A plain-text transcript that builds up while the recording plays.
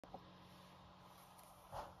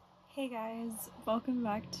Hey guys, welcome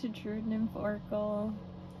back to Druid Nymph Oracle.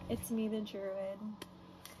 It's me, the Druid.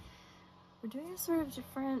 We're doing a sort of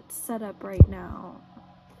different setup right now.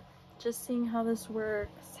 Just seeing how this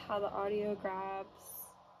works, how the audio grabs.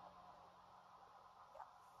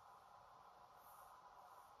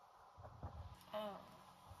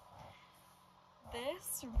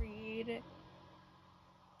 This read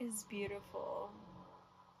is beautiful.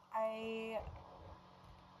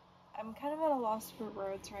 I'm kind of at a loss for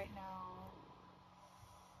words right now.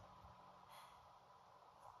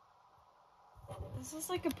 This is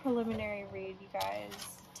like a preliminary read, you guys.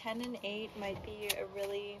 10 and 8 might be a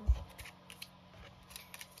really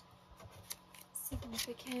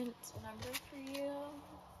significant number for you.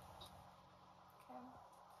 Okay.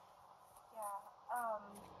 Yeah.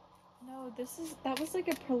 No, that was like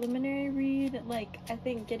a preliminary read, like I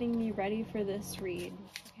think getting me ready for this read.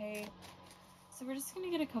 Okay. So we're just gonna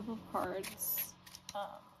get a couple of cards. It's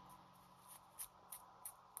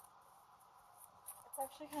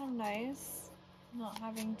actually kind of nice not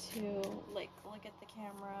having to like look at the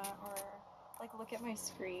camera or like look at my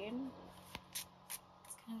screen.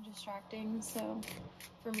 It's kind of distracting, so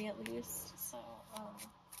for me at least. So yeah.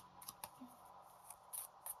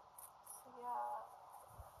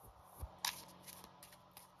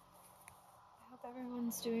 I hope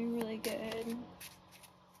everyone's doing really good.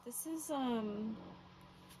 This is turbulent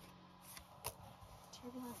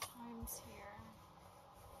times here.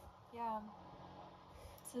 Yeah.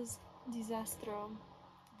 It says disastro.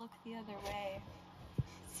 Look the other way.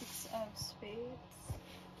 6 of spades.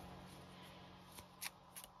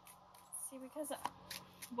 See, because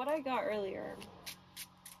what I got earlier,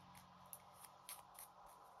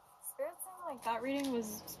 Spirit saying like that reading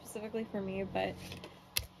was specifically for me, but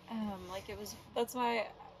like it was, that's why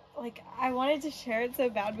like I wanted to share it so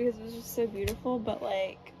bad because it was just so beautiful, but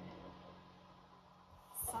like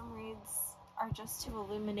some reads are just to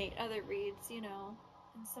illuminate other reads, you know,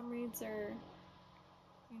 and some reads are,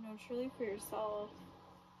 you know, truly for yourself.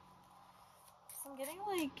 So I'm getting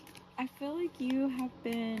like, I feel like you have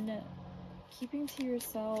been keeping to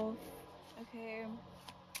yourself, okay?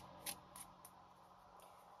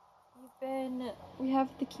 We have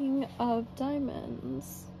the King of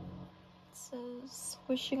Diamonds. It says,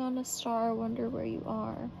 wishing on a star, wonder where you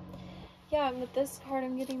are. Yeah, and with this card,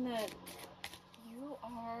 I'm getting that you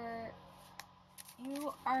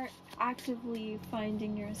are actively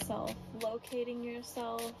finding yourself, locating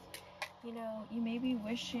yourself. You know, you may be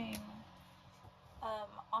wishing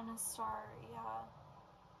on a star, yeah.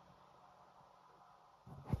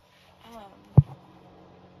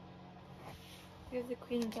 We have the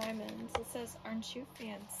Queen of Diamonds. It says, aren't you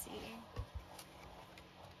fancy?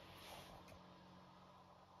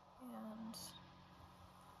 And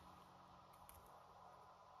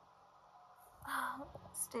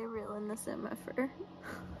stay real in this MFR.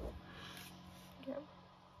 Okay.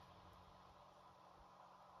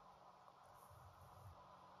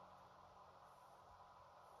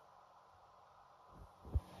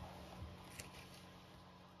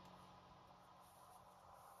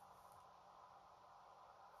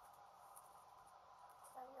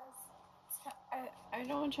 I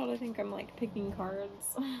don't want y'all to think I'm like picking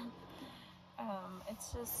cards.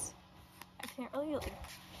 It's just I can't really like,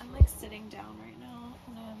 I'm like sitting down right now,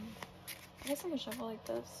 and I guess I can shuffle like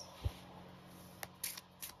this.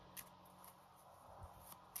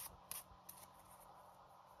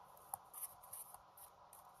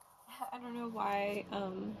 I don't know why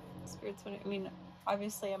spirits when I mean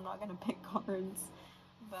obviously I'm not gonna pick cards,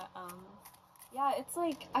 but yeah, it's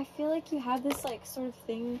like I feel like you have this like sort of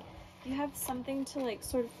thing, you have something to like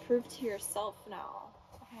sort of prove to yourself now.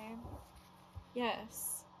 Okay,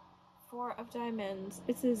 yes. 4 of Diamonds.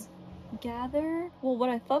 It says gather, well what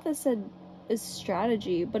I thought this said is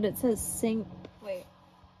strategy, but it says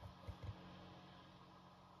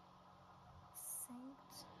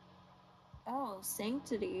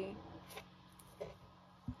sanctity,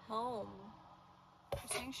 home,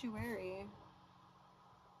 sanctuary.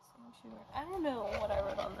 I don't know what I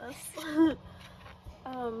wrote on this.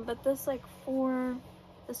 But this like four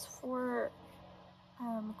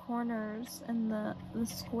corners and the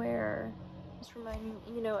square is reminding,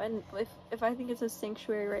 you know, and if I think it's a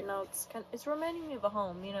sanctuary right now, it's reminding me of a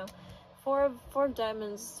home, you know. 4 of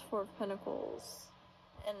Diamonds, 4 of Pentacles,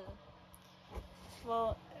 and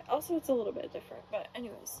well, also it's a little bit different, but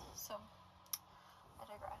anyways, so I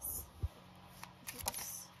digress.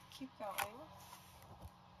 Let's keep going.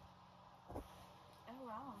 Oh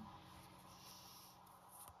wow.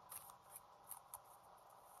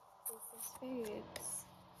 Ace of Spades.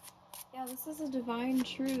 Yeah, this is a divine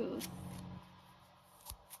truth.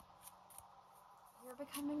 You're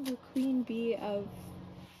becoming the queen bee of,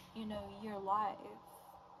 you know, your life.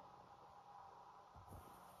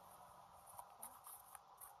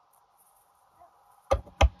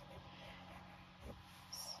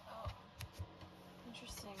 So,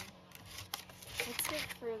 interesting. Let's get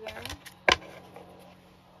further.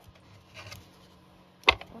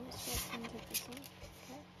 I'm just gonna take this one.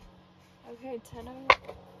 Okay. Okay, 10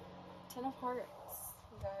 of hearts,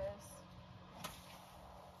 you guys.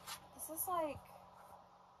 This is like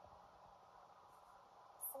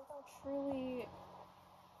something truly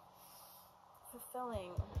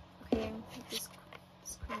fulfilling. Okay, this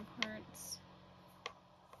Queen of Hearts.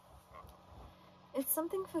 It's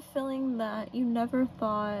something fulfilling that you never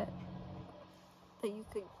thought that you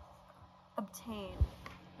could obtain.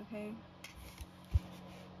 Okay.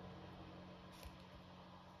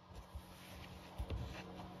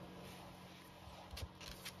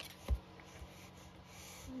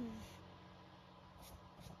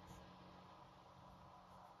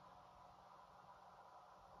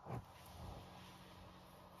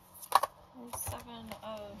 Seven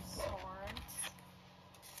of Swords,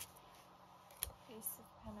 Ace of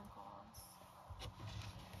Pentacles.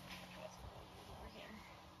 Over here.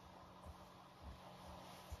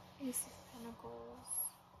 Ace of Pentacles.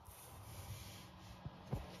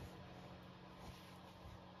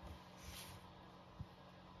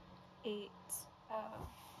 Eight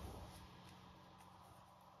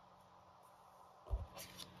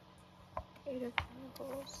of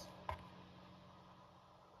Pentacles.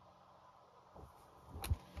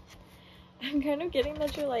 I'm kind of getting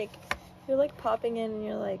that you're like popping in and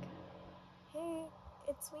you're like, hey,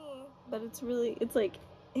 it's me. But it's really, it's like,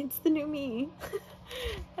 it's the new me.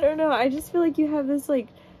 I don't know, I just feel like you have this like,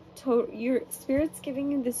 your spirit's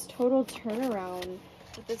giving you this total turnaround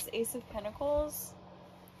with this Ace of Pentacles.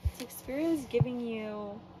 It's like spirit is giving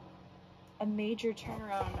you a major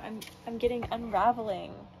turnaround. I'm getting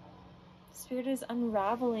unraveling. Spirit is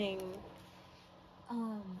unraveling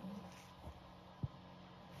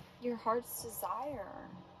your heart's desire.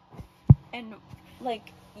 And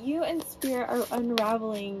like you and spirit are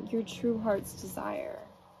unraveling your true heart's desire.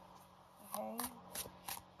 Okay?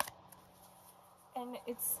 And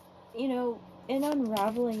it's, you know, in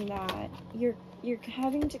unraveling that, you're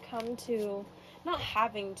having to come to, not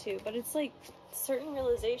having to, but it's like certain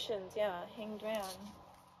realizations. Yeah, Hanged Man.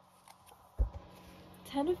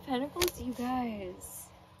 10 of Pentacles, you guys.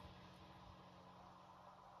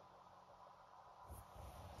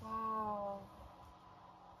 Wow.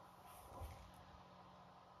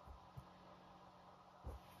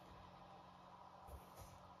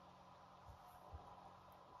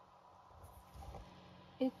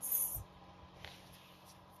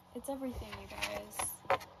 It's everything, you guys.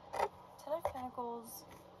 10 of Pentacles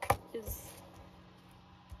is,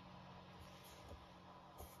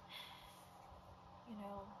 you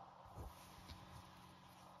know,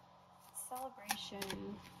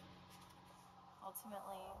 celebration,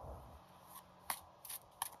 ultimately.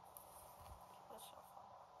 Let's shuffle.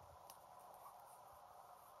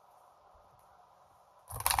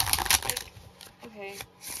 Like, okay,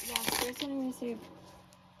 yeah, so there's something to say,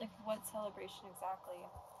 like, what celebration exactly?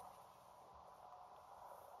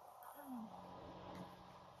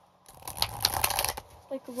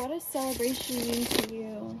 Like, what does celebration mean to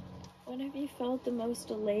you? When have you felt the most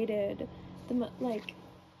elated? Like,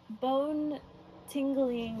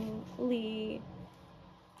 bone-tinglingly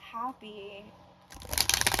happy,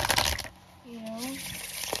 you know?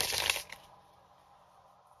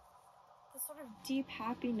 The sort of deep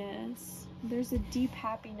happiness. There's a deep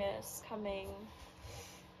happiness coming.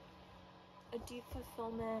 A deep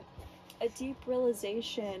fulfillment. A deep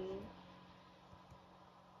realization.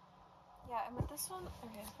 Yeah, and with this one,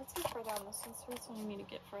 okay, let's get further on this one. Spirit's wanting me to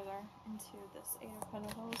get further into this Eight of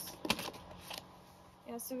Pentacles.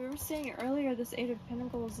 Yeah, so we were saying earlier, this Eight of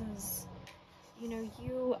Pentacles is, you know,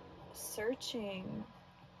 you searching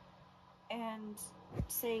and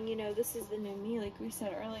saying, you know, this is the new me, like we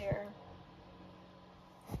said earlier.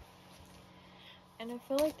 And I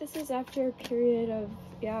feel like this is after a period of,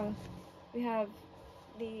 yeah, we have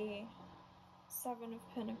the Seven of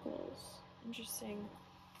Pentacles. Interesting.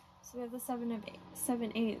 So we have the 7,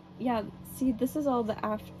 8. Yeah, see, this is all the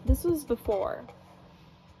after. This was before.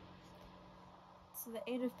 So the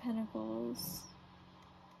 8 of Pentacles.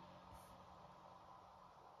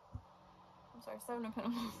 I'm sorry, 7 of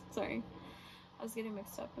Pentacles. Sorry. I was getting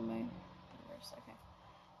mixed up in my universe. Okay.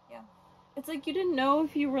 Yeah. It's like you didn't know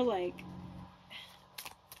if you were like.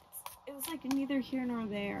 It was like neither here nor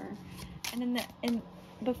there. And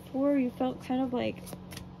before you felt kind of like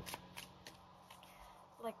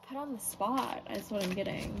put on the spot is what I'm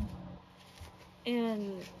getting.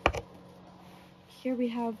 And here we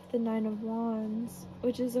have the Nine of Wands,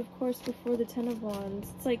 which is of course before the Ten of Wands.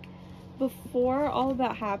 It's like before all of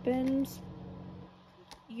that happened,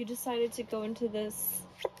 you decided to go into this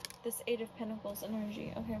Eight of Pentacles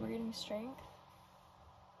energy. Okay, we're getting strength.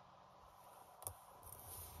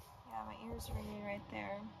 Yeah, my ears are ringing right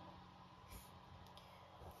there.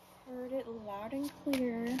 Heard it loud and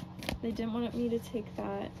clear. They didn't want me to take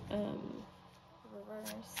that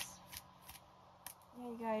reverse. Yeah,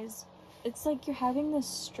 you guys, it's like you're having this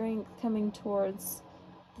strength coming towards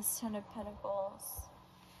this Ten of Pentacles.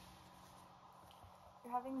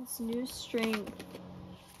 You're having this new strength.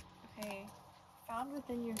 Okay, found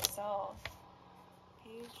within yourself.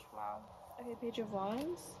 Page, wow. Okay, Page of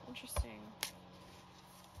Wands. Interesting.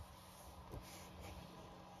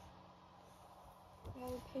 Yeah,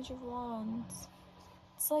 the Page of Wands.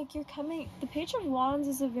 It's like you're coming. The Page of Wands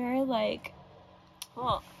is a very like,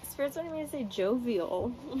 well, Spirit's wanting me to say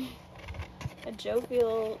jovial. A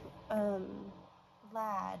jovial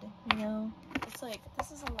lad, you know? It's like,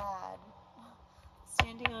 this is a lad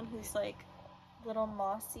standing on his like little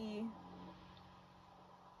mossy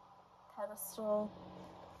pedestal,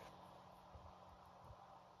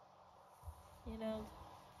 you know?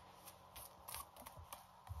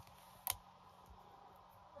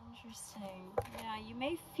 Interesting. Yeah, you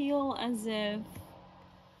may feel as if,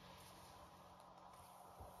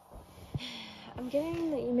 I'm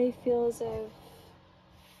getting that you may feel as if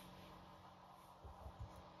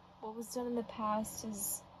what was done in the past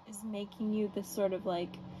is making you this sort of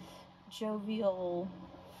like jovial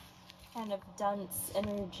kind of dunce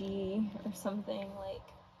energy or something, like,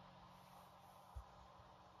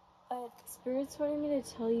 but Spirit's wanting me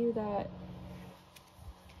to tell you that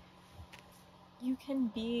you can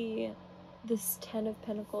be this Ten of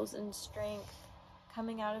Pentacles in strength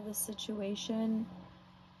coming out of this situation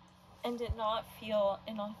and it not feel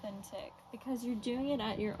inauthentic because you're doing it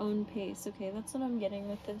at your own pace. Okay, that's what I'm getting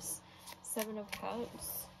with this Seven of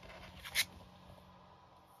Cups.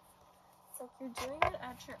 It's like you're doing it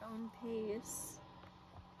at your own pace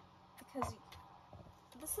because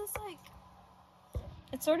this is like,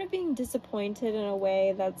 it's sort of being disappointed in a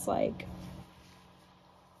way that's like,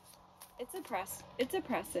 it's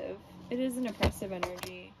oppressive. It is an oppressive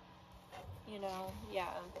energy, you know? Yeah.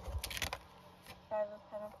 Five of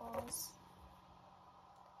Pentacles.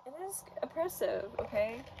 It is oppressive,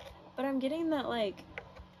 okay? But I'm getting that, like,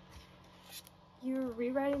 you're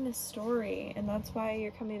rewriting this story, and that's why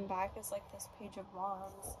you're coming back as, like, this Page of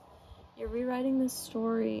Wands. You're rewriting this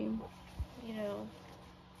story, you know?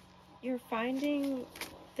 You're finding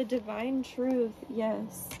the divine truth,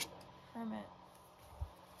 yes. Hermit.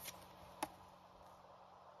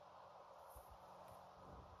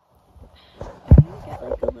 I'm gonna get,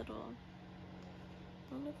 like, a little...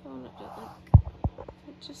 I don't know if I want to, like,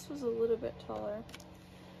 it just was a little bit taller.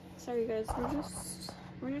 Sorry guys,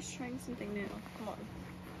 we're just trying something new. Come on.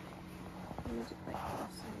 Let me do like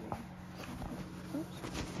this maybe. Oops.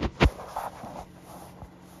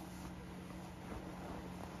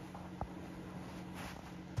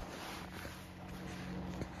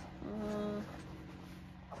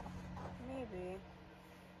 Maybe.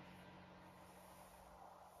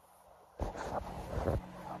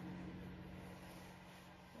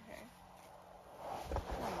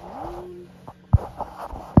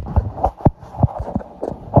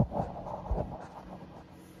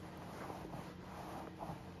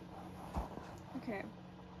 Okay,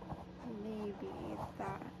 maybe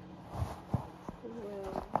that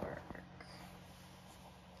will work.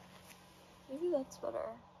 Maybe that's better.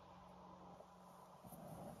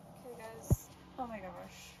 Okay guys, oh my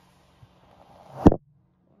gosh. Wow.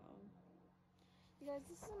 You guys,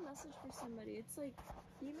 this is a message for somebody. It's like,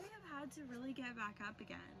 you may have had to really get back up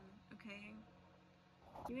again, okay?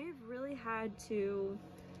 You may have really had to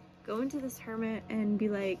go into this hermit and be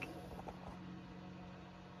like,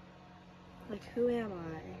 who am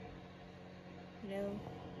I? You know?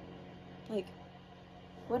 Like,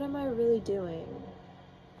 what am I really doing?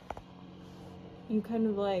 You kind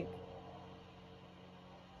of like,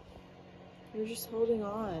 you're just holding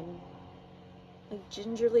on. Like,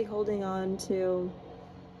 gingerly holding on to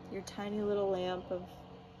your tiny little lamp of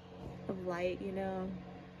light, you know?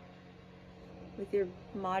 With your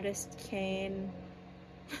modest cane.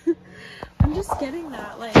 I'm just getting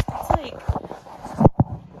that, like, it's like,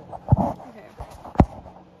 okay.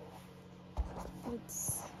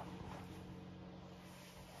 It's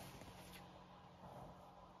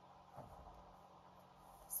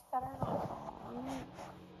better not.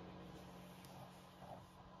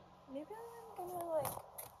 Maybe I'm gonna, like,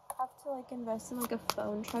 have to, like, invest in, like, a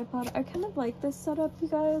phone tripod. I kind of like this setup, you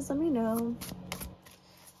guys. Let me know.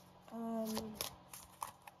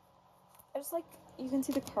 I just like, you can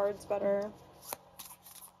see the cards better.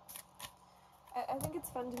 I think it's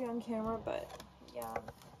fun to be on camera, but yeah.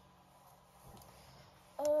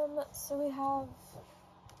 So we have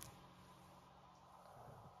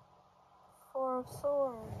Four of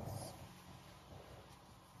Swords.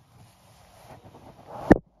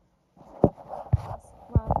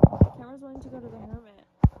 Wow, the camera's wanting to go to the Hermit.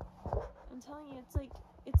 I'm telling you,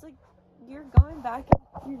 it's like you're going back,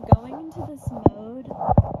 you're going into this mode.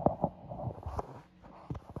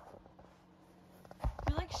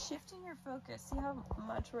 You're like shifting your focus. See how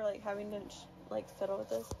much we're like having to like fiddle with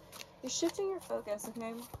this? You're shifting your focus, okay?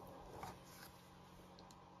 You're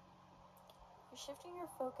shifting your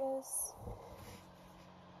focus,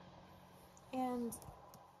 and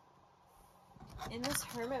in this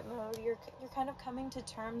Hermit mode, you're kind of coming to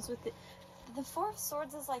terms with it. The Four of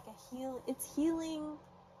Swords is like it's healing.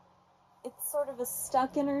 It's sort of a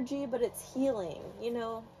stuck energy, but it's healing, you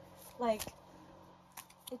know? Like,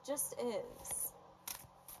 it just is.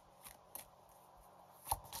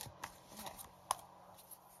 Okay.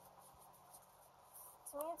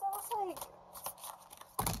 To me, it's almost like,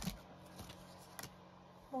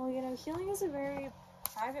 well, you know, healing is a very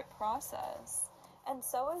private process. And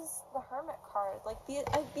so is the Hermit card. Like,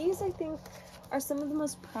 these, I think, are some of the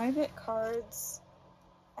most private cards,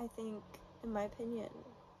 I think, in my opinion.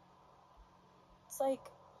 It's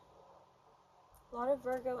like a lot of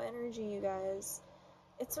Virgo energy, you guys.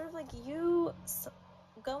 It's sort of like you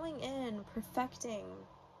going in, perfecting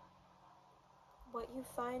what you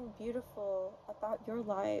find beautiful about your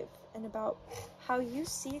life and about how you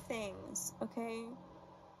see things, okay?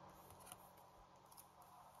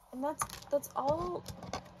 And that's all.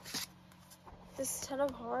 This Ten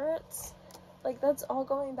of Hearts, like, that's all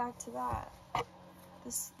going back to that.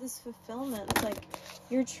 This fulfillment, like,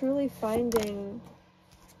 you're truly finding,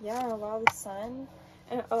 yeah, wow, the Sun.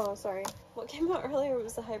 And, oh, sorry. What came out earlier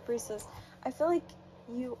was the High Priestess. I feel like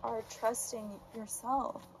you are trusting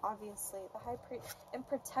yourself, obviously. The High Priest, and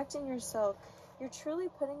protecting yourself. You're truly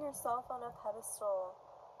putting yourself on a pedestal,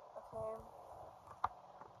 okay?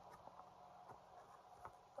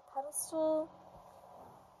 A pedestal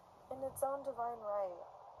in its own divine right,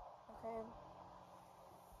 okay?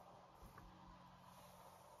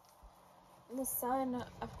 And the Sun,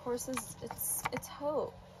 of course, is it's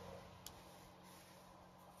hope.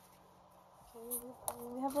 Okay,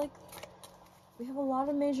 we have a lot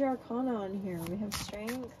of major arcana on here. We have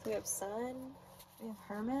Strength, we have Sun, we have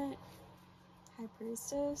Hermit, High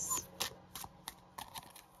Priestess.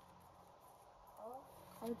 Oh,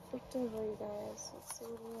 card flipped over, you guys. Let's see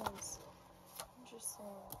what it is.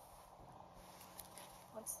 Interesting.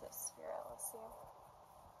 What's this, Spirit? Let's see.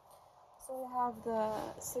 So we have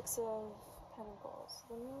the Six of Pentacles.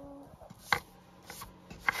 The Moon.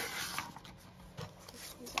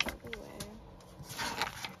 These out of the way.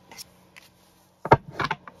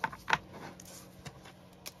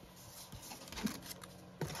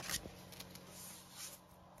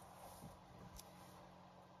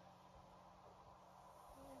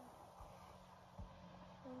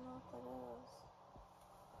 I don't know what that is.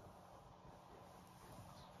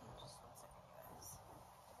 Just one second, you guys.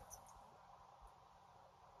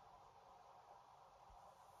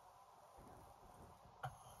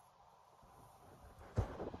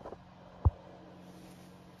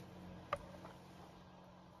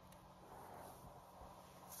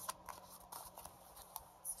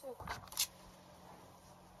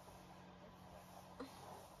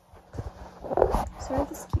 Sorry,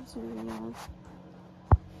 this keeps moving off.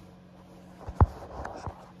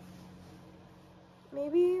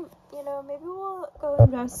 Maybe, you know, maybe we'll go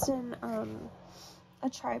invest in a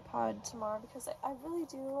tripod tomorrow, because I really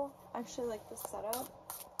do actually like this setup.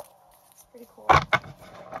 It's pretty cool.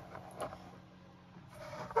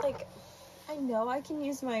 Like, I know I can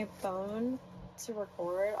use my phone to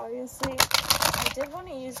record, obviously. I did want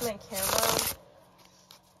to use my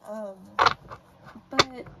camera,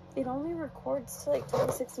 but it only records to like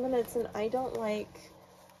 26 minutes, and I don't like,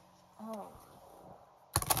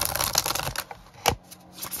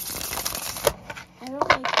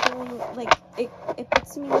 feeling like it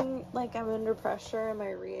puts me like I'm under pressure in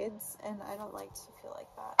my reads, and I don't like to feel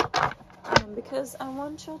like that, because I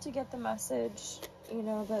want y'all to get the message, you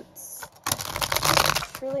know, that's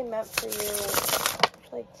really meant for you,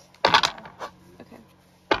 like, yeah. Okay,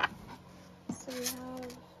 so we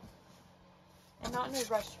have, and not in a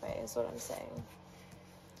rushed way is what I'm saying.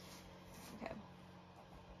 Okay.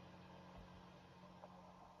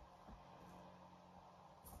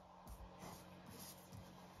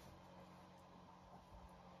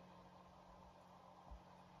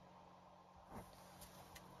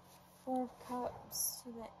 Four of Cups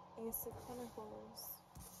to the Ace of Pentacles.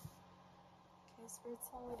 Okay, Spirit's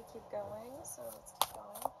telling me to keep going, so let's keep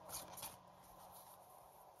going.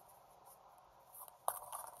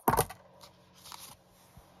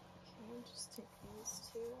 Okay, just take these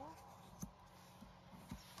two.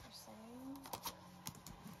 That's what you're saying.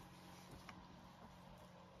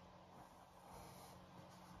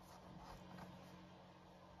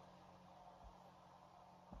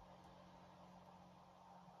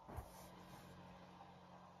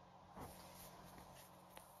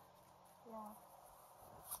 Yeah.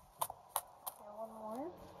 Okay, one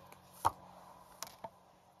more.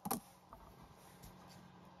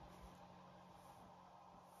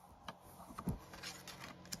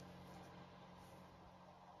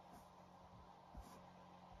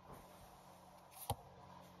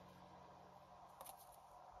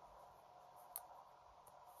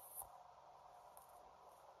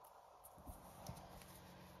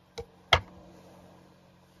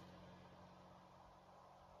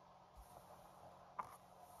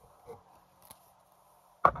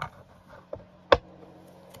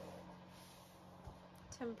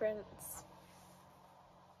 Temperance.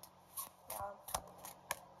 Yeah.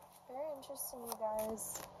 Very interesting, you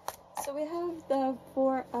guys. So we have the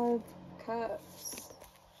Four of Cups.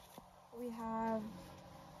 Now we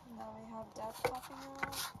have Death popping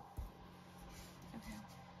out. Okay.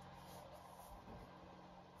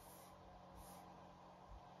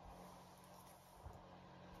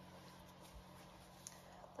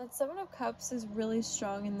 That Seven of Cups is really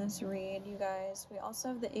strong in this read, you guys. We also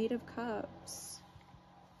have the Eight of Cups.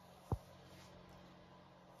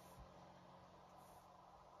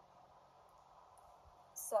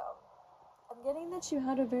 So, I'm getting that you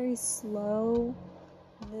had a very slow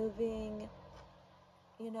moving,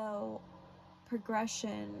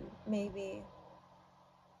 progression, maybe,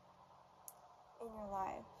 in your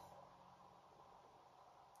life.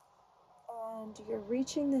 And you're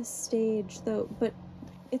reaching this stage, though, but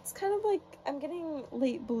it's kind of like, I'm getting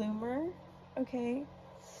late bloomer, okay?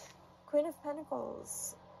 Queen of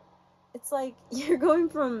Pentacles. It's like you're going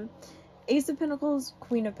from Ace of Pentacles,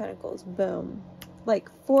 Queen of Pentacles, boom.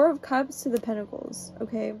 Like, Four of Cups to the Pentacles,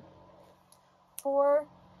 okay? 4,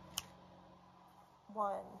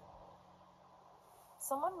 1.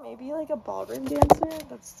 Someone maybe like a ballroom dancer?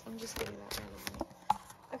 I'm just getting that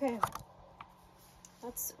randomly. Okay.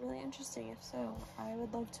 That's really interesting. If so, I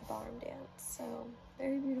would love to ballroom dance. So,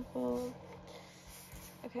 very beautiful.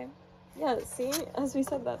 Okay. Yeah, see? As we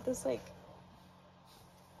said that, this, like,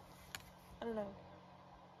 I don't know.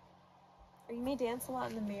 Or you may dance a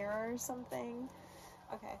lot in the mirror or something.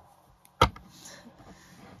 Okay.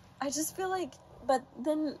 I just feel like, but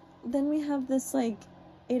then we have this, like,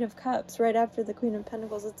 Eight of Cups right after the Queen of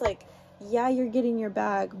Pentacles. It's like, yeah, you're getting your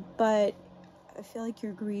bag, but I feel like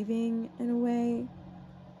you're grieving in a way.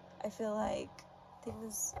 I feel like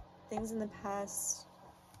things in the past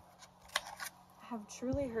have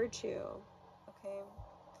truly hurt you, okay?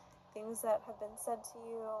 Things that have been said to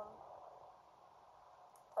you,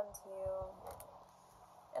 done to you.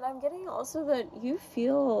 And I'm getting also that you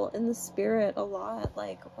feel in the spirit a lot,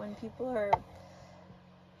 like when people are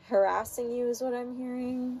harassing you is what I'm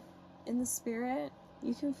hearing in the spirit.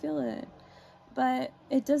 You can feel it. But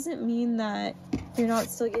it doesn't mean that you're not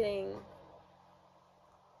still getting...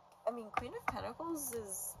 I mean, Queen of Pentacles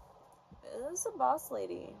is a boss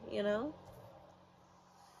lady, you know?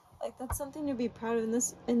 Like, that's something to be proud of in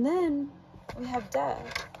this. And then we have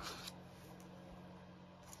Death.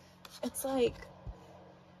 It's like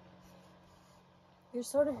you're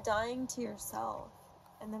sort of dying to yourself.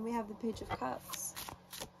 And then we have the Page of Cups.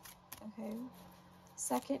 Okay.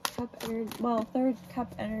 Second cup energy, well, third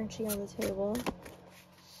cup energy on the table.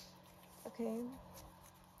 Okay.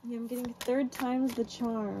 Yeah, I'm getting third time's the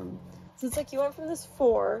charm. So it's like you went from this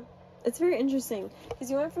 4. It's very interesting because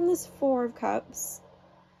you went from this 4 of Cups,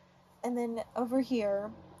 and then over here,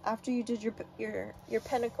 after you did your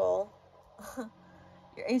pentacle,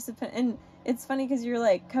 your Ace of Pentacles, and it's funny because you're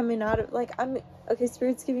like coming out of, like, okay,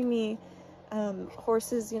 Spirit's giving me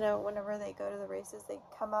horses, whenever they go to the races, they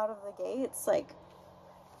come out of the gates, like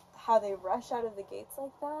how they rush out of the gates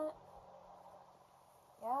like that.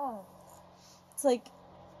 Yeah. It's like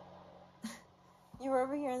you were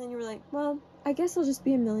over here and then you were like, well, I guess I'll just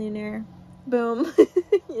be a millionaire. Boom.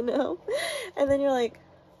 And then you're like,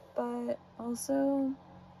 but also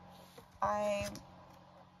I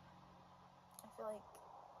feel like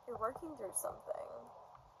you're working through something.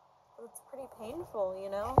 It's pretty painful,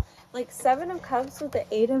 Like 7 of Cups with the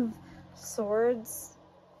 8 of Swords.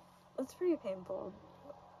 That's pretty painful.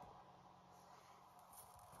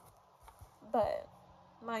 But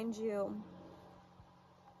mind you,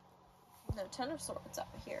 no, 10 of Swords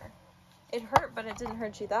up here. It hurt, but it didn't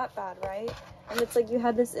hurt you that bad, right? And it's like you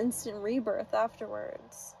had this instant rebirth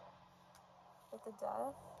afterwards. With the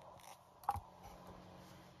death.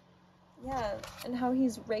 Yeah, and how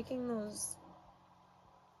he's raking those...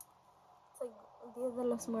 It's like Dia de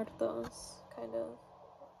los Muertos kind of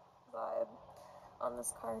vibe on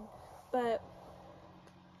this card. But,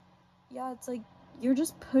 yeah, it's like you're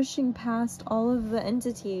just pushing past all of the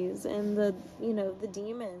entities and the, you know, the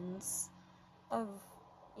demons of,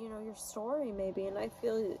 you know, your story maybe. And I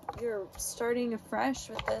feel you're starting afresh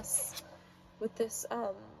with this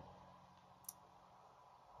page.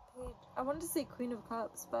 I wanted to say Queen of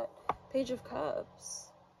Cups, but Page of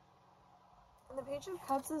Cups. And the Page of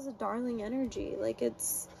Cups is a darling energy. Like,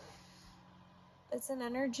 it's an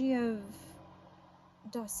energy of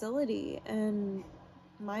docility and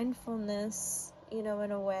mindfulness, you know,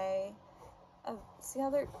 in a way. See how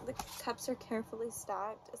the cups are carefully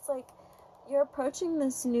stacked? It's like you're approaching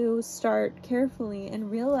this new start carefully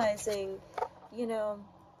and realizing, you know,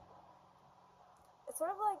 it's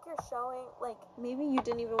sort of like you're showing, like, maybe you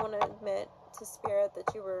didn't even want to admit to Spirit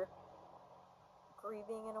that you were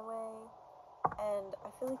grieving in a way, and I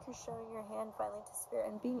feel like you're showing your hand finally to Spirit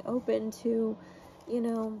and being open to, you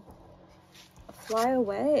know, fly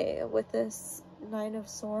away with this Nine of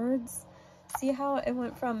Swords. See how it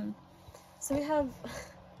went from, so we have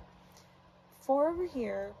 4 over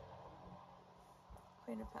here,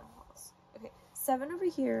 Queen of Pentacles, okay, 7 over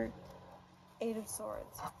here, 8 of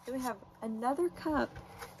Swords. Then we have another cup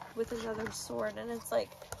with another sword, and it's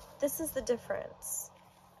like, this is the difference,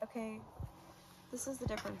 okay? This is the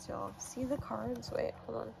difference, y'all. See the cards? Wait,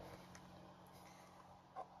 hold on.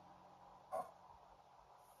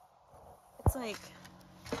 It's like,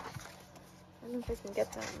 I don't know if I can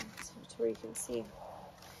get them to where you can see.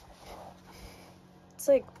 It's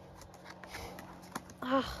like,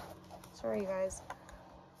 sorry, you guys.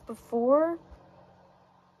 Before,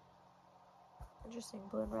 interesting,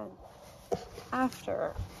 blue and red.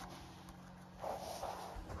 After,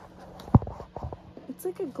 it's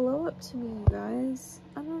like a glow up to me, you guys.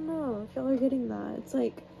 I don't know if y'all are getting that. It's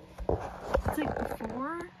like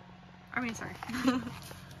before, I mean, sorry.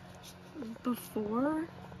 Before,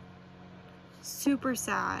 super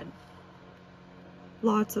sad.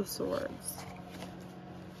 Lots of swords.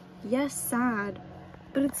 Yes, sad,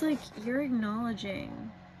 but it's like you're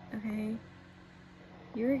acknowledging, okay?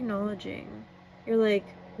 You're acknowledging. You're like,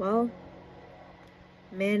 well,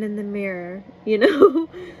 man in the mirror, you know?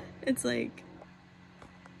 It's like,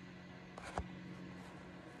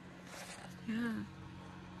 yeah.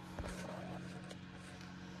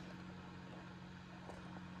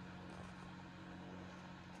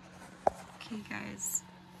 Okay, guys,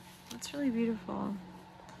 that's really beautiful.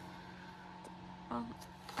 Well,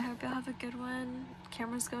 I hope y'all have a good one.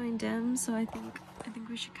 Camera's going dim, so I think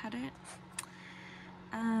we should cut it.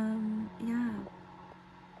 Yeah.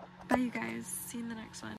 Bye, you guys. See you in the next one.